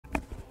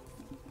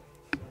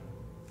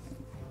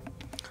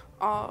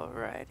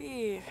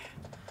Alrighty.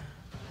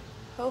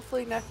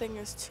 Hopefully nothing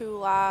is too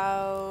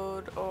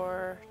loud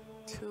or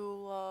too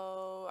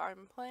low.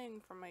 I'm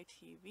playing from my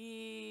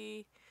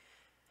TV,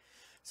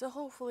 so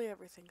hopefully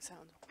everything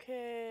sounds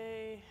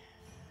okay.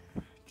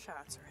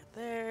 Chat's right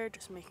there,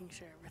 just making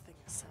sure everything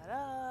is set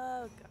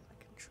up. Got my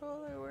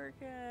controller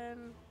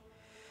working.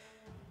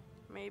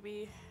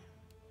 Maybe.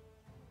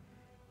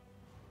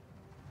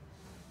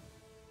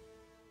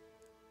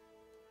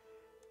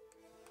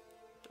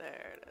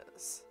 There it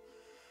is.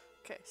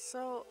 Okay,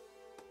 so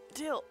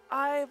deal.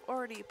 I've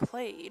already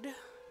played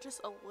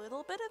just a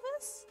little bit of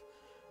this.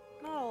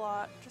 Not a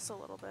lot, just a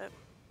little bit.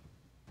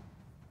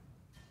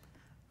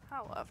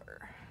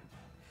 However,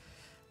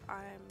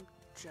 I'm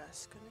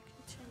just gonna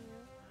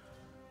continue.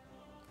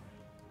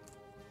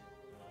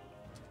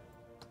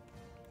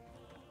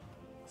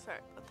 Sorry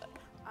about that.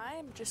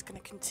 I'm just gonna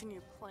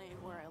continue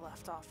playing where I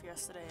left off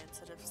yesterday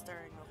instead of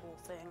starting the whole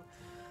thing.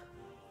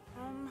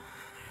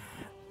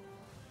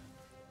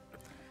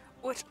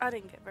 Which I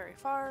didn't get very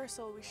far,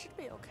 so we should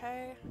be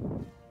okay.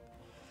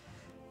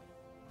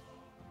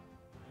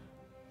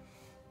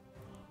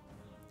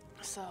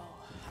 So,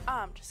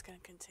 I'm just gonna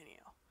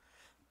continue.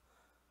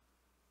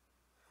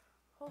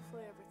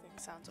 Hopefully everything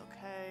sounds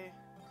okay.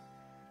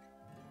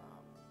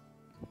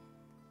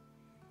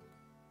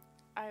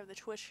 I have the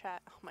Twitch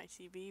chat on my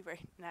TV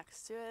right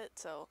next to it,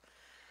 so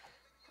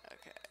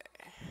okay.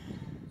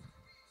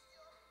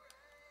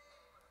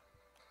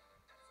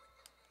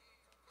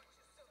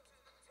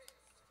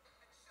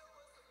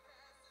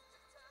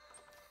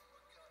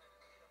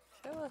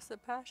 Show us the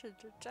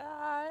passage of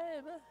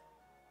time.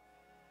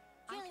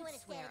 I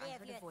could swear I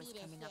heard a voice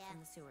coming up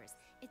from the sewers.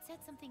 It said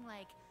something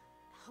like,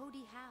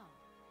 Hody how.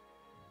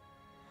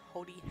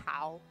 Hody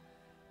how?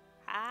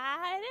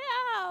 I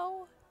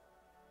know!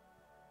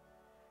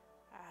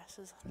 Ass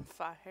is on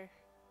fire.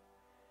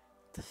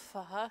 The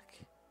fuck?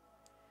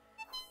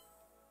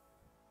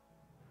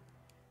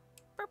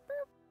 Burp,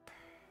 burp.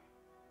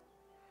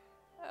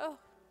 Oh.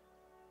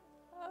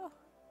 Oh.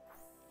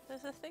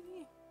 There's a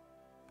thingy.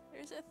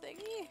 There's a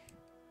thingy.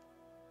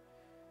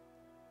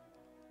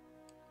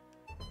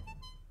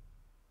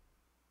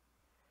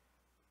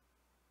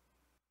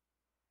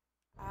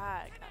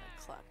 I got it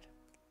clubbed.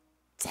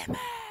 Damn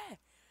it!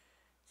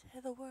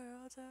 To the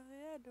world of the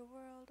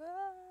underworld.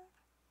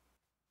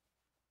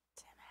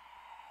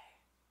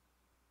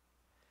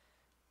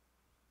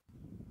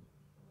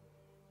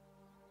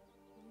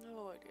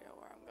 No idea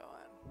where I'm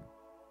going.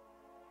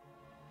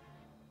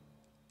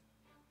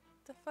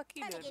 The fuck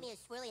you doing? Trying to give me a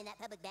swirly in that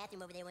public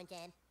bathroom over there one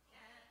time.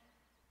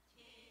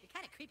 You're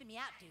kind of creeping me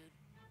out, dude.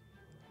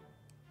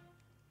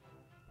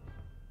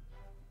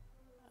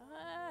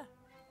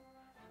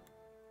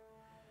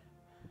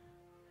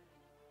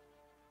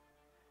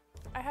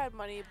 I had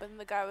money, but then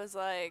the guy was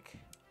like,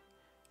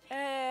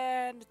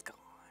 and it's gone.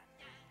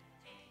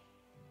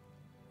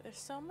 There's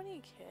so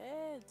many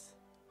kids.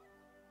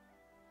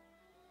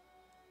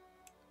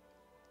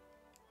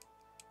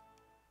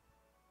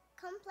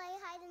 Come play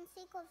hide and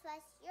seek with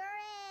us. You're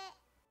it.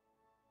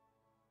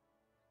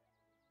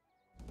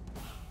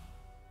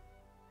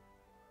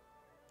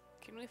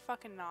 Can we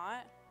fucking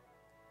not?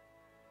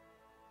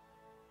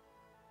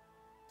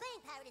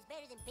 Playing pirate is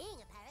better than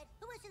being a pirate.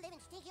 Who wants to live in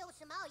stinky old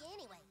Somalia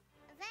anyway?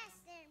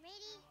 Avast there,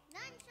 matey.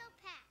 None shall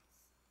pass.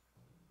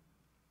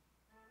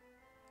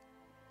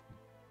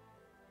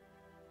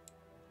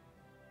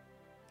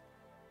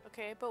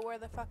 Okay, but where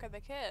the fuck are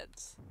the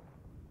kids?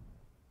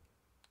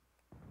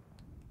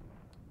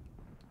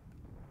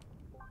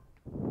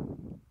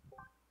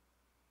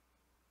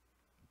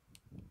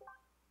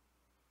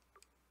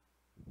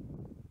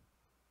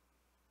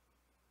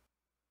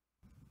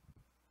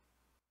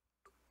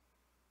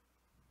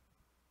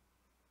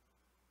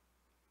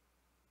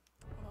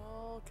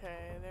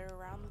 Okay, they're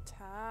around the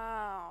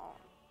town.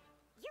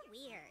 You're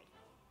weird.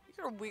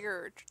 You're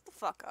weird. Shut the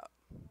fuck up.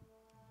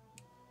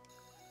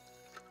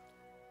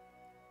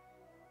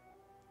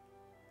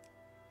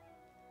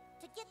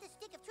 To get the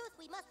stick of truth,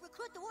 we must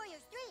recruit the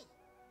Warriors 3.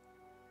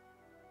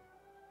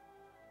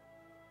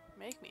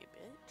 Make me,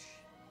 bitch.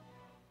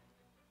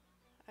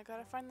 I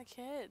gotta find the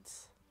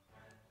kids.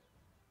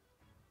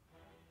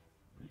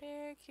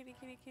 Here, kitty,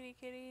 kitty, kitty,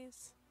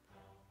 kitties.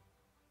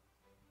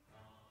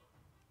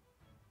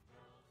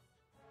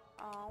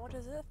 Oh, what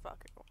does this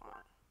fucker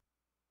want?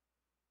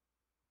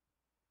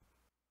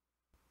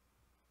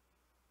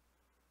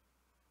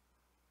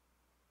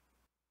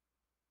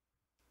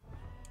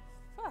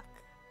 Fuck.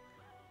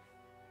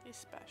 He's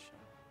special.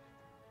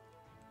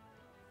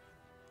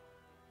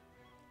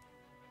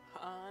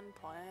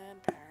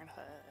 Unplanned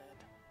Parenthood.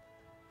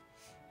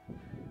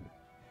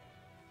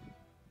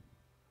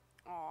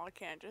 Oh, I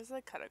can't just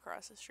like cut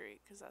across the street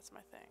because that's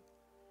my thing.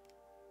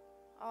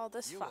 Oh,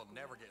 this You fuck. will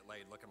never get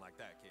laid looking like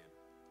that, kid.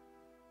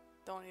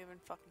 Don't even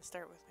fucking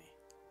start with me.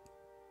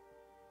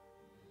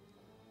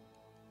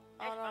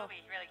 This Oh no.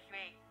 movie's really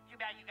sweet. Too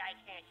bad you guys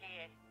can't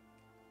see it.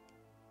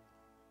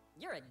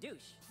 You're a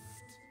douche.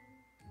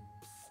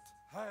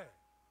 Hey,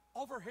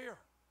 over here.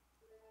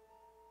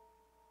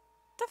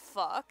 The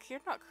fuck?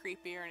 You're not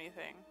creepy or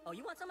anything. Oh,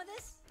 you want some of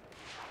this?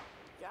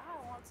 Yeah,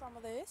 I want some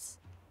of this.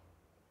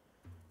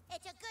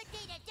 It's a good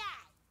day to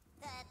die.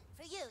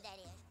 For you, that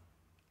is.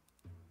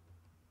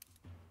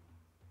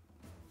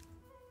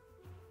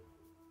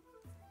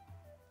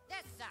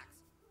 That sucks.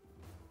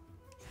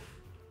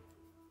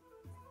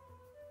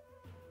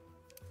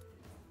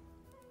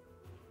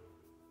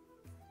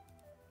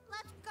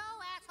 Let's go,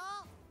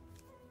 asshole.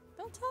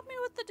 Don't tell me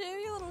what to do,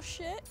 you little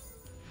shit.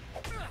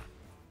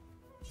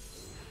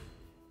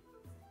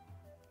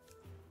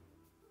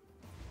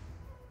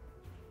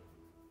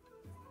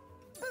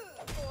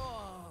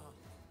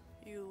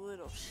 You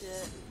little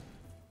shit.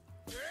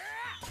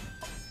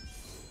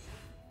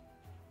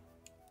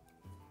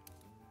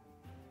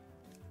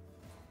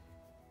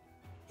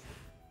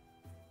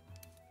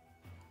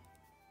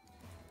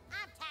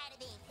 I'm tired of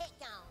being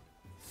picked on.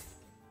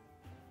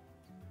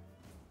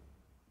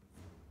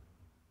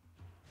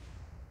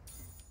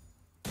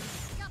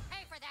 You'll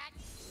pay for that.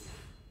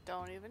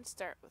 Don't even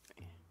start with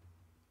me.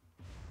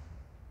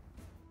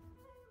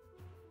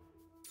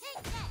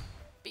 Take that.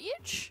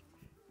 Bitch!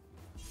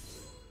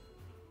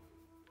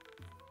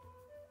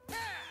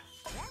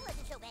 That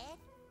wasn't so bad.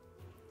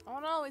 Oh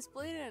no, he's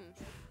bleeding.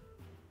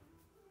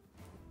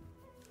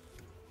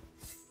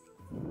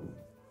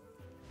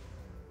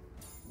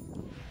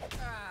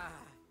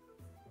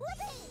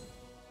 Whoopee!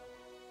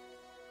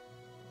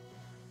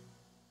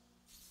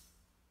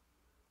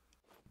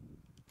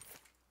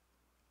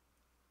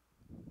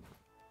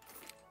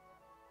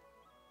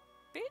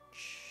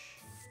 Bitch!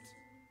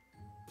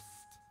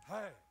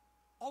 Hey,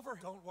 over.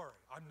 Don't worry,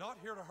 I'm not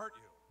here to hurt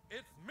you.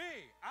 It's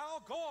me,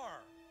 Al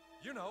Gore.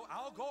 You know,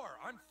 Al Gore.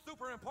 I'm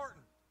super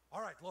important. All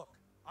right, look,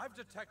 I've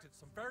detected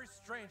some very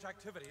strange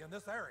activity in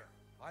this area.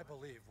 I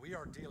believe we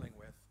are dealing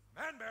with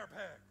Man-Bear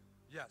Pig.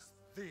 Yes,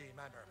 the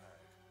Man-Bear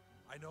Pig.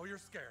 I know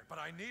you're scared, but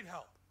I need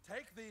help.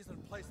 Take these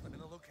and place them in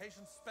the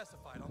location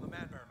specified on the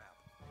Man-Bear map.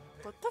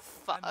 What the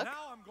fuck? And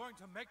now I'm going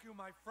to make you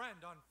my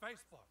friend on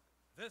Facebook.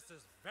 This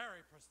is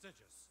very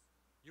prestigious.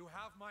 You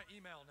have my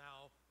email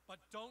now,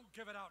 but don't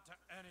give it out to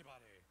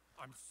anybody.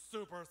 I'm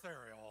super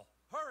serial.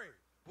 Hurry!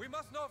 We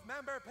must know if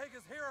Man-Bear Pig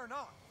is here or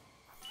not.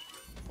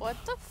 What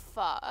the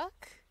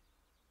fuck?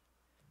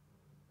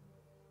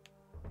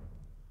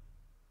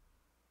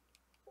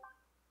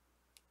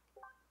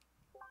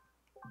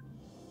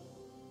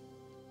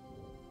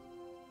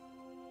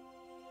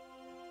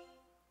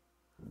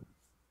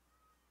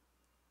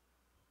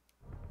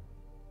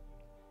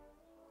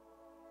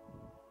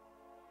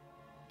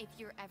 If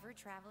you're ever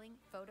traveling,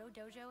 Photo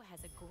Dojo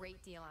has a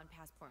great deal on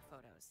passport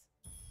photos.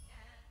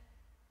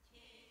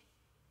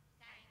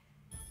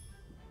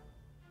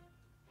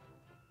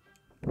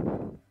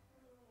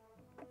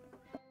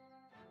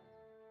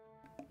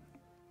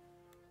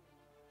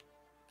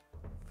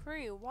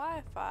 Free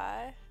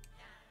Wi-Fi?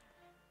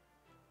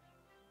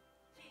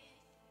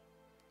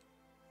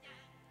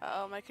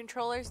 Uh-oh, my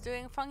controller's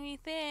doing a funny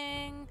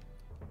thing.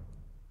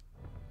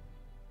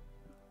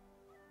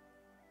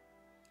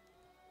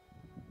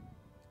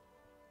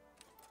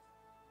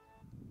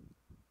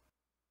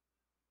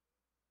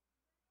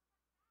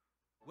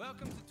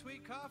 Welcome to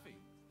Tweak Coffee.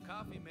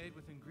 Coffee made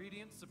with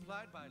ingredients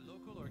supplied by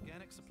local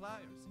organic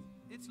suppliers.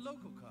 It's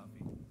local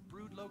coffee,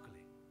 brewed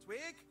locally.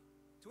 Twig?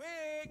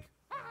 Twig!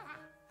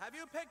 Have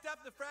you picked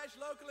up the fresh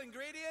local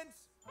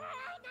ingredients? Not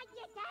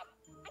yet, Dad.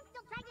 I'm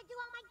still trying to do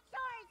all my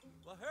chores.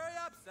 Well, hurry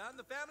up, son.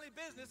 The family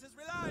business is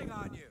relying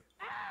on you.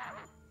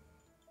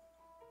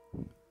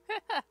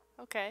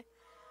 Okay.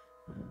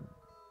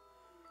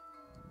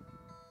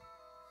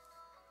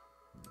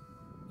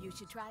 You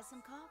should try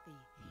some coffee.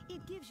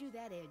 It gives you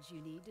that edge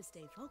you need to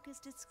stay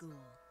focused at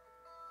school.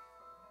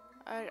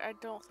 I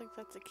don't think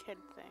that's a kid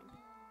thing.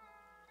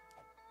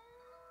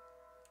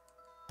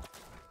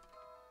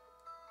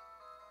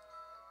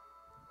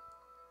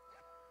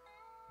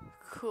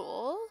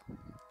 Cool.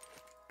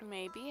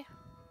 Maybe.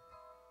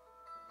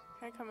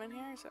 Can I come in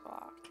here? Is it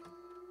locked?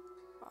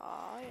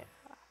 Oh yeah.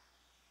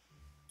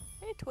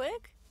 Hey,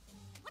 Twig.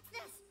 What's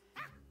this?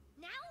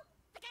 Now?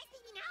 The guys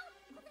need me now?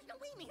 Oh, there's no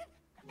way, man.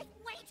 It's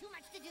way too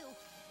much to do.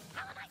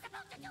 How am I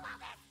supposed to do all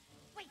this?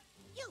 Wait,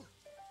 you!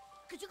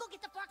 Could you go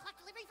get the 4 o'clock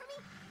delivery for me?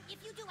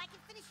 If you do, I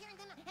can finish here and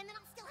then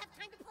I'll still have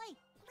time to play.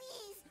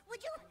 Please,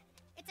 would you?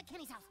 It's at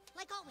Kenny's house,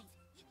 like always.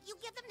 You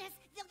give them this,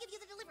 they'll give you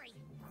the delivery.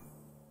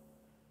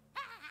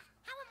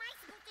 How am I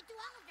supposed to do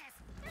all of this?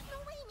 There's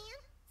no way,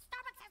 man.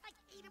 Starbucks has like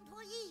 8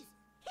 employees.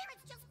 Here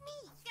it's just me.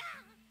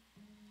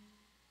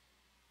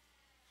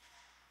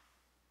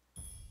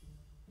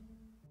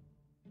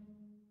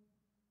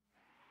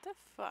 The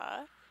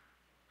fuck?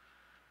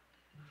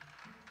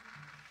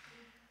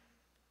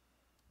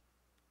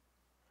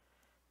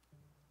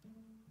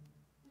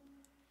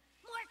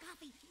 More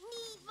coffee.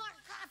 Need more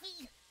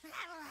coffee.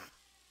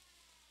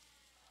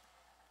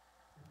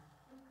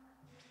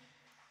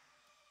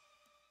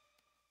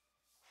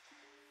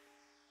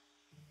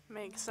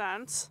 Makes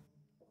sense.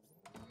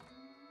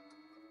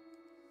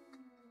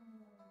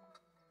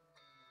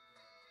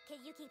 Can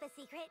you keep a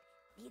secret?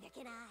 Neither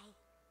can I.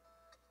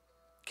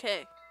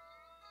 Okay.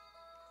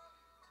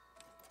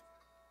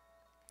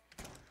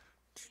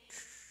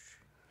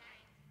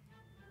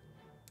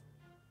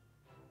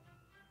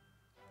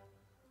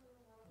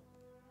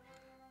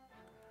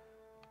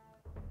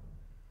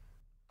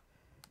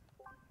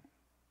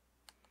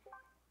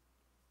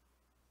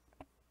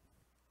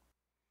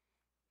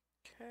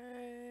 Okay.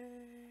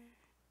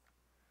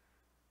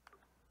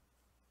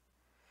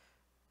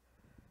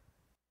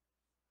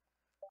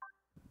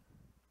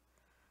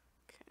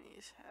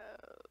 Kenny's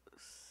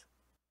house.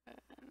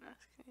 And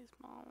ask Kenny's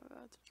mom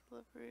about the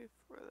delivery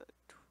for the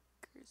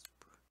Tweakers.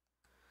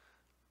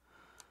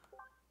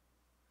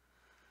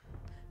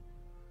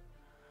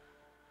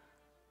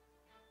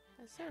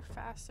 Is there a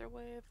faster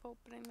way of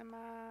opening the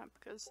map?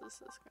 Because this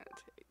is going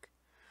to take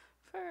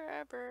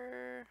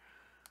forever.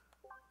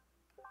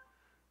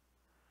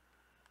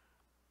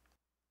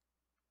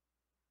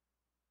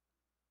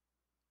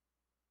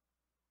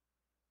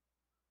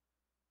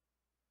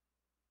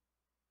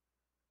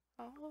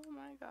 Oh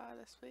my god,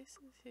 this place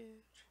is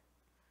huge.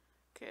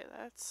 Okay,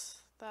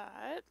 that's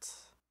that.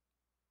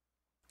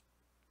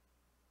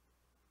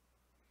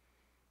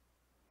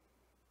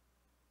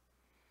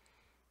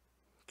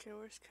 Okay,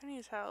 where's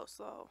Kenny's house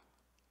though?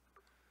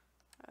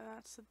 And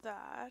that's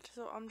that.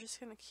 So I'm just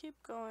gonna keep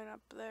going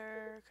up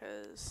there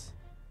because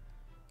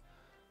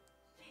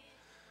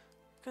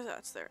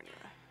that's there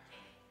anyway.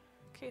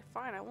 Okay,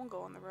 fine, I won't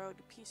go on the road,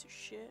 you piece of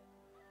shit.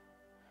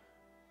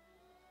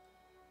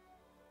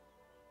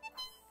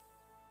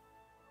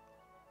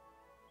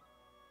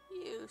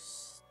 You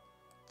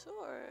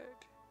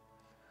stored.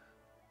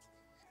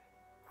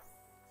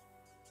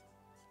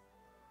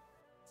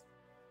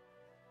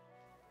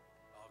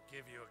 I'll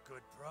give you a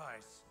good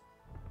price.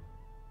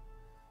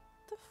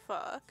 The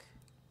fuck?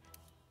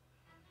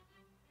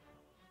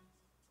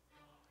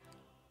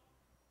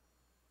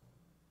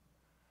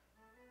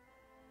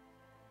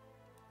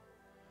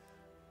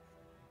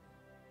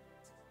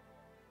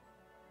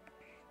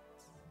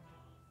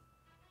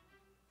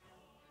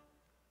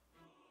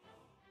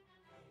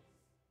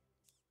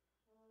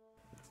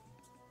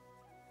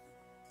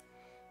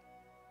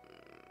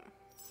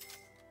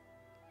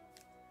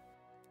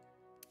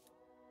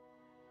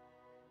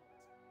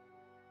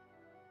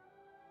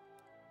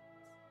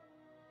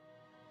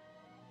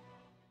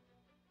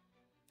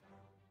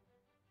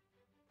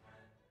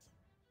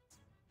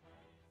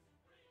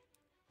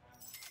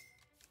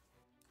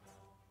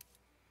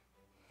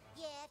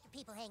 Yeah, after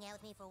people hang out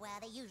with me for a while,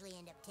 they usually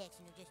end up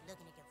texting or just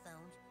looking at their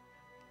phones.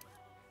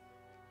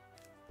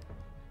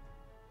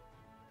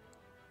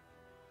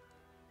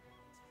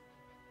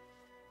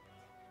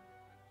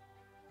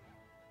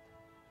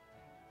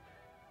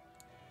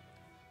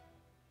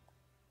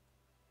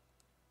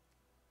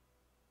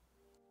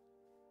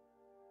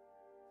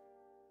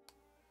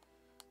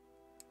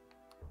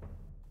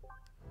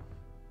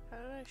 How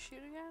did I shoot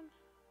again?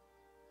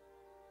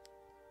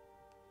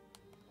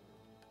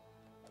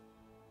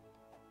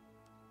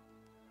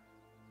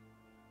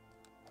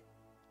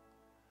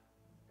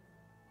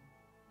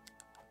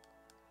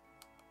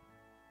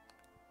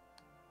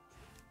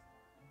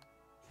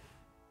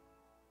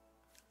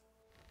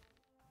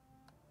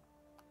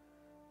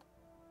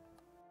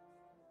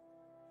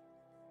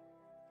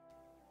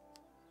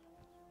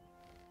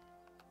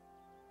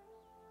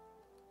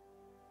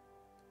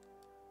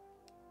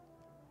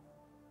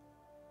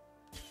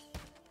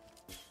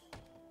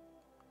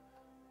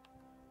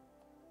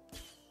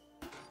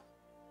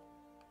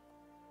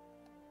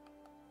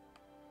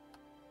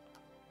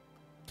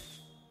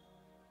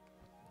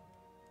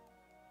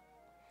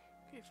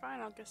 Okay, fine,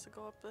 I'll guess to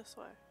go up this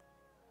way.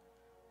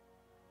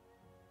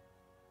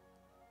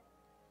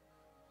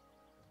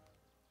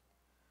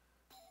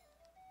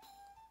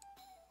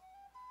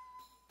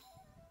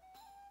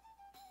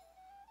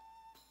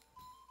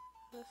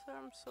 Is this where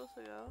I'm supposed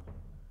to go?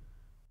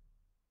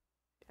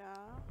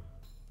 Yeah.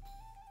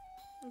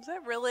 Is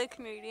that really a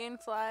Canadian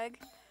flag?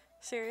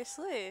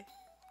 Seriously?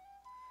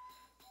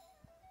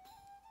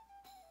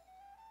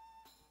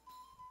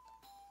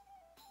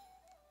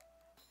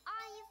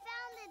 You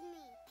founded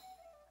me.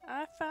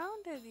 I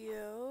founded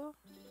you.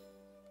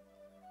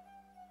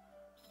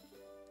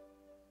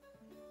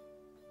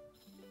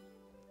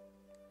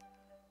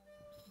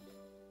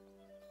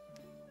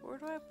 Where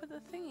do I put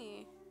the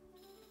thingy?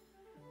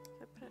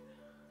 I put it.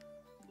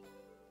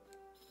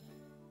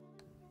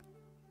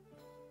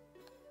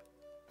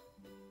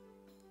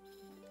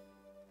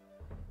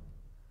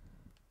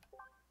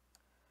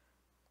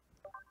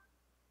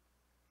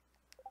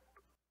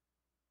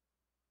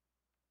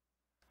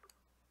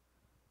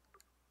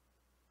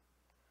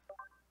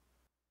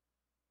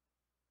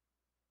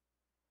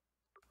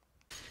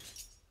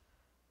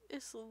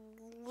 It's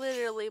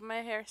literally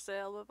my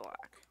hairstyle but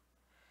black.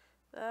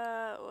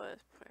 That was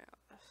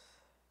pointless.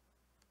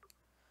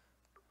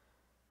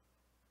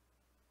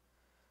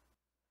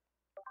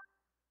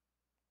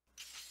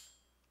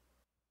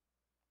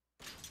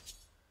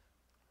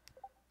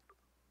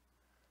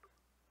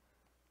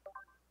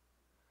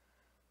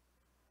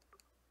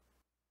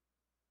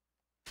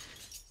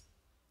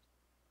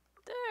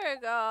 There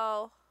we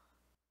go.